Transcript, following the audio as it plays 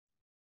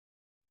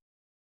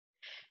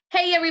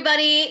Hey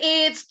everybody,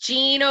 it's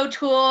Jean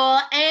O'Toole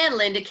and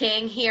Linda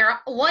King here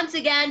once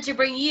again to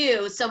bring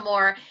you some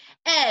more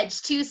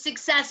edge to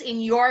success in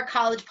your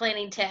college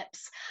planning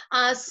tips.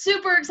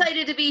 Super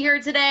excited to be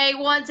here today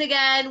once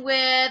again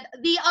with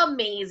the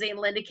amazing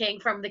Linda King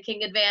from the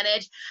King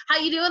Advantage. How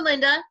you doing,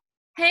 Linda?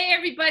 Hey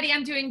everybody,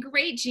 I'm doing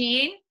great,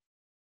 Jean.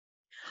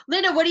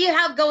 Linda, what do you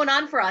have going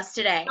on for us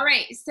All today?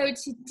 right, so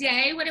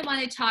today what I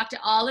want to talk to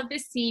all of the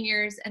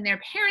seniors and their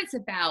parents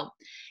about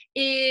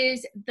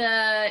is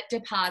the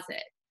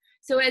deposit.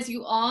 So as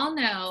you all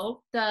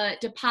know, the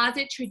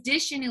deposit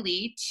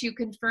traditionally to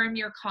confirm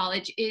your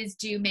college is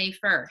due May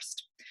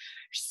 1st.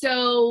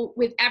 So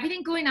with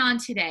everything going on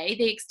today,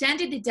 they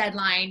extended the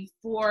deadline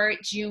for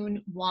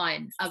June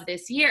 1 of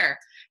this year.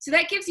 So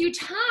that gives you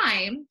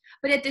time,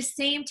 but at the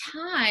same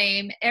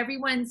time,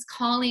 everyone's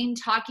calling,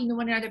 talking to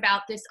one another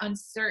about this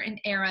uncertain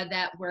era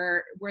that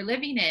we're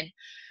living in.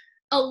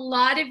 A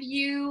lot of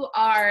you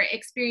are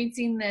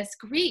experiencing this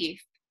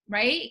grief,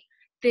 right?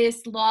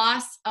 This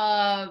loss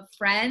of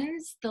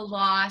friends, the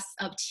loss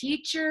of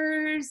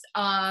teachers,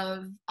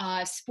 of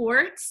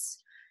sports,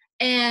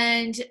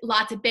 and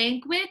lots of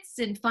banquets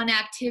and fun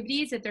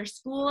activities at their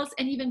schools,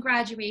 and even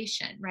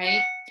graduation,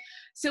 right?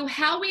 So,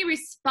 how we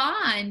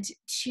respond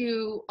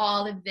to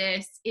all of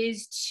this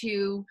is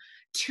to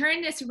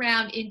turn this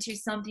around into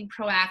something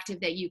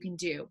proactive that you can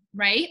do,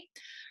 right?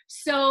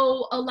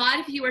 So, a lot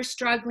of you are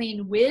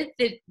struggling with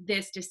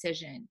this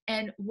decision.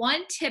 And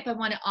one tip I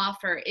want to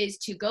offer is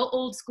to go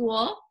old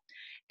school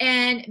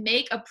and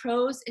make a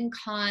pros and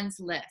cons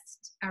list.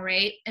 All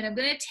right. And I'm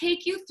going to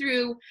take you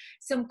through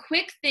some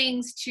quick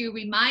things to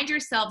remind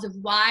yourselves of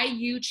why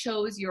you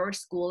chose your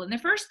school in the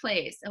first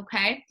place.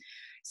 Okay.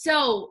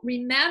 So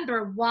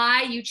remember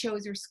why you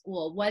chose your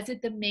school. Was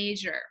it the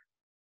major?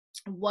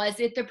 Was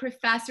it the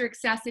professor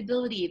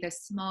accessibility, the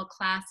small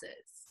classes?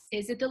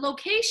 Is it the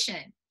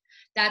location?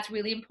 That's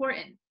really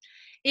important.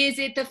 Is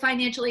it the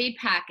financial aid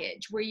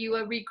package? Were you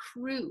a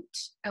recruit?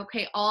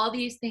 Okay, all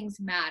these things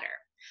matter.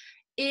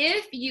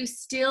 If you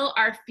still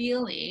are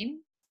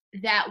feeling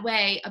that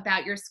way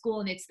about your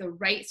school and it's the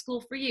right school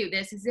for you,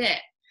 this is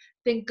it,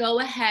 then go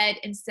ahead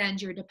and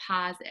send your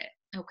deposit.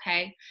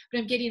 Okay. But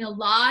I'm getting a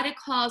lot of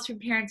calls from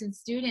parents and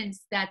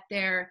students that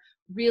they're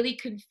really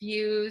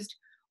confused.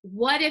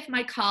 What if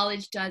my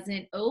college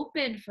doesn't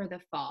open for the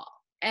fall?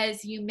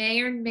 As you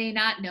may or may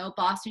not know,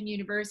 Boston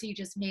University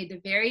just made the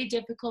very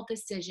difficult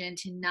decision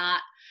to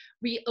not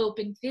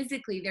reopen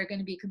physically. They're going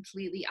to be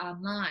completely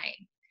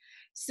online.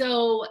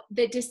 So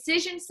the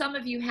decision some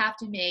of you have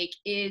to make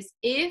is,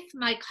 if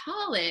my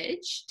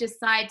college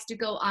decides to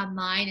go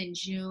online in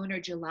June or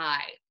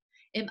July,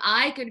 am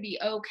I going to be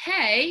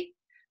okay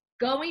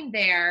going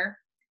there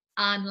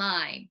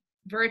online,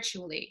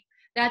 virtually?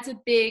 That's a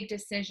big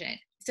decision.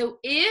 So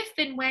if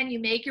and when you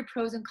make your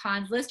pros and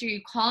cons list, or you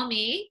call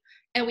me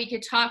and we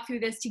could talk through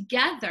this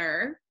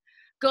together,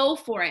 go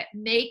for it.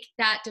 Make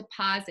that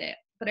deposit.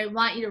 But I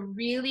want you to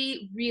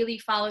really, really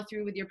follow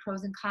through with your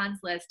pros and cons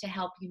list to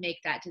help you make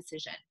that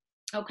decision.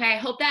 Okay, I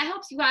hope that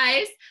helps you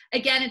guys.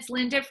 Again, it's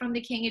Linda from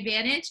the King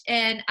Advantage,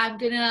 and I'm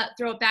going to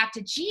throw it back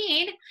to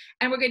Jean,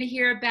 and we're going to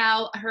hear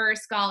about her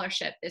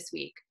scholarship this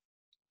week.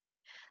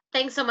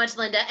 Thanks so much,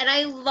 Linda. And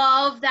I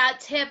love that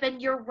tip.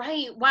 And you're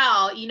right.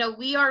 Wow.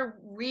 We are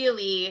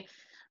really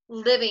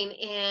living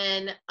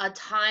in a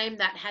time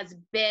that has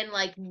been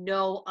like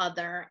no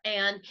other.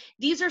 And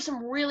these are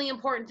some really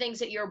important things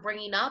that you're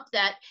bringing up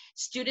that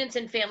students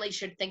and families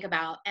should think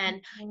about.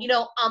 And,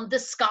 the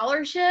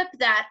scholarship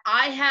that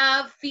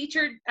I'm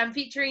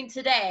featuring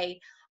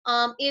today,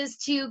 is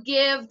to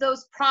give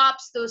those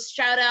props, those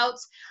shout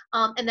outs,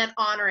 and then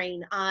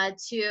honoring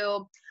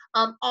to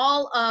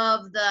all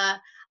of the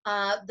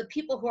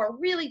people who are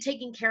really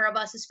taking care of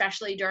us,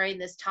 especially during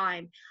this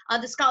time.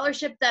 The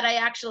scholarship that I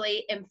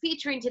actually am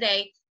featuring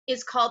today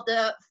is called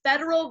the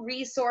Federal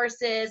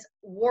Resources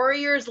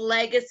Warriors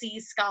Legacy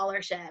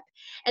Scholarship.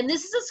 And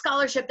this is a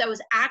scholarship that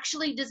was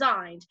actually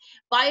designed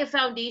by a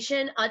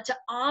foundation to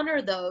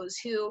honor those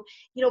who,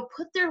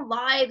 put their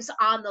lives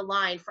on the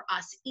line for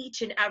us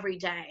each and every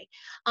day.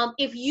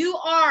 If you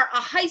are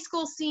a high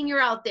school senior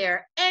out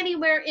there,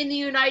 anywhere in the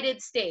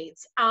United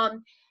States,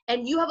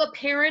 and you have a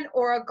parent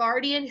or a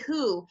guardian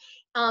who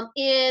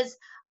is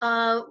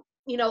a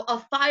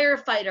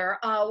firefighter,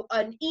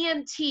 an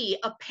EMT,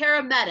 a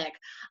paramedic,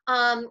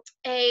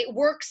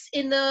 works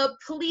in the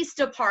police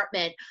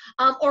department,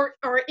 or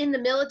in the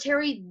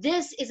military,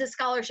 this is a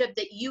scholarship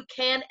that you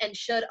can and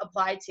should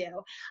apply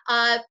to.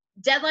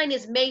 Deadline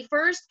is May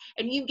 1st,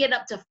 and you can get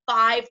up to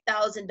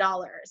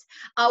 $5,000.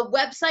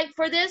 Website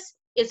for this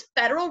is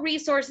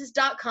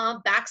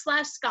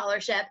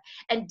federalresources.com/scholarship,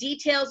 and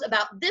details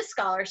about this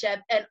scholarship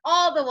and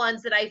all the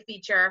ones that I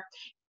feature,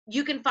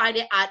 you can find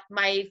it at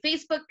my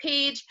Facebook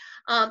page,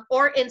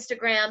 or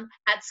Instagram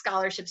at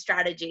Scholarship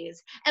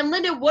Strategies. And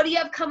Linda, what do you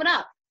have coming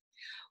up?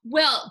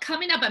 Well,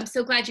 coming up, I'm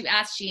so glad you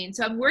asked, Jean.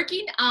 So I'm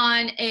working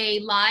on a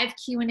live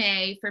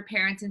Q&A for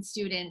parents and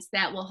students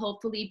that will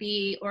hopefully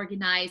be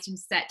organized and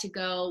set to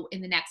go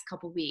in the next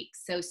couple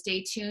weeks. So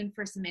stay tuned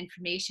for some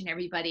information,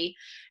 everybody.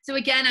 So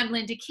again, I'm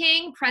Linda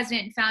King,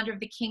 president and founder of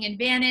the King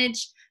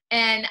Advantage,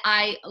 and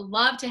I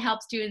love to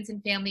help students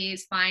and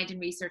families find and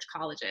research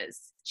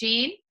colleges.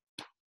 Jean?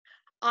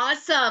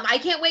 Awesome. I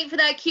can't wait for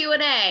that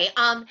Q&A.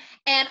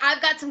 And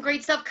I've got some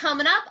great stuff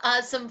coming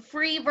up, some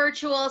free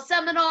virtual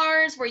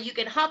seminars where you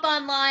can hop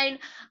online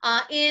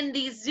in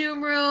these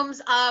Zoom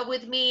rooms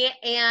with me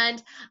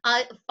and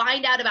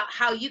find out about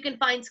how you can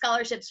find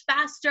scholarships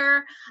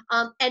faster.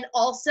 And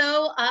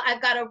also,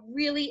 I've got a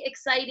really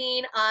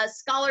exciting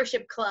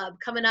scholarship club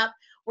coming up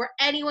where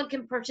anyone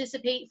can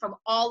participate from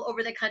all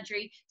over the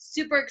country.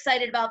 Super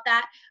excited about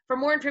that. For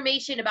more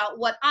information about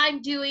what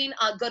I'm doing,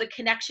 go to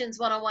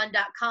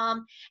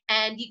connections101.com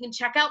and you can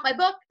check out my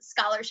book,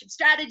 Scholarship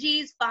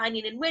Strategies,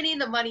 Finding and Winning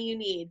the Money You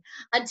Need.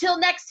 Until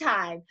next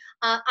time,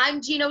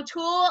 I'm Jean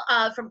O'Toole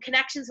from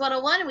Connections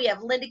 101, and we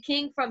have Linda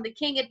King from the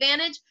King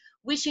Advantage,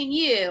 wishing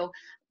you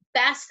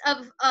best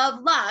of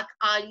luck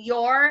on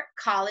your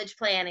college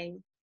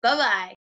planning. Bye-bye.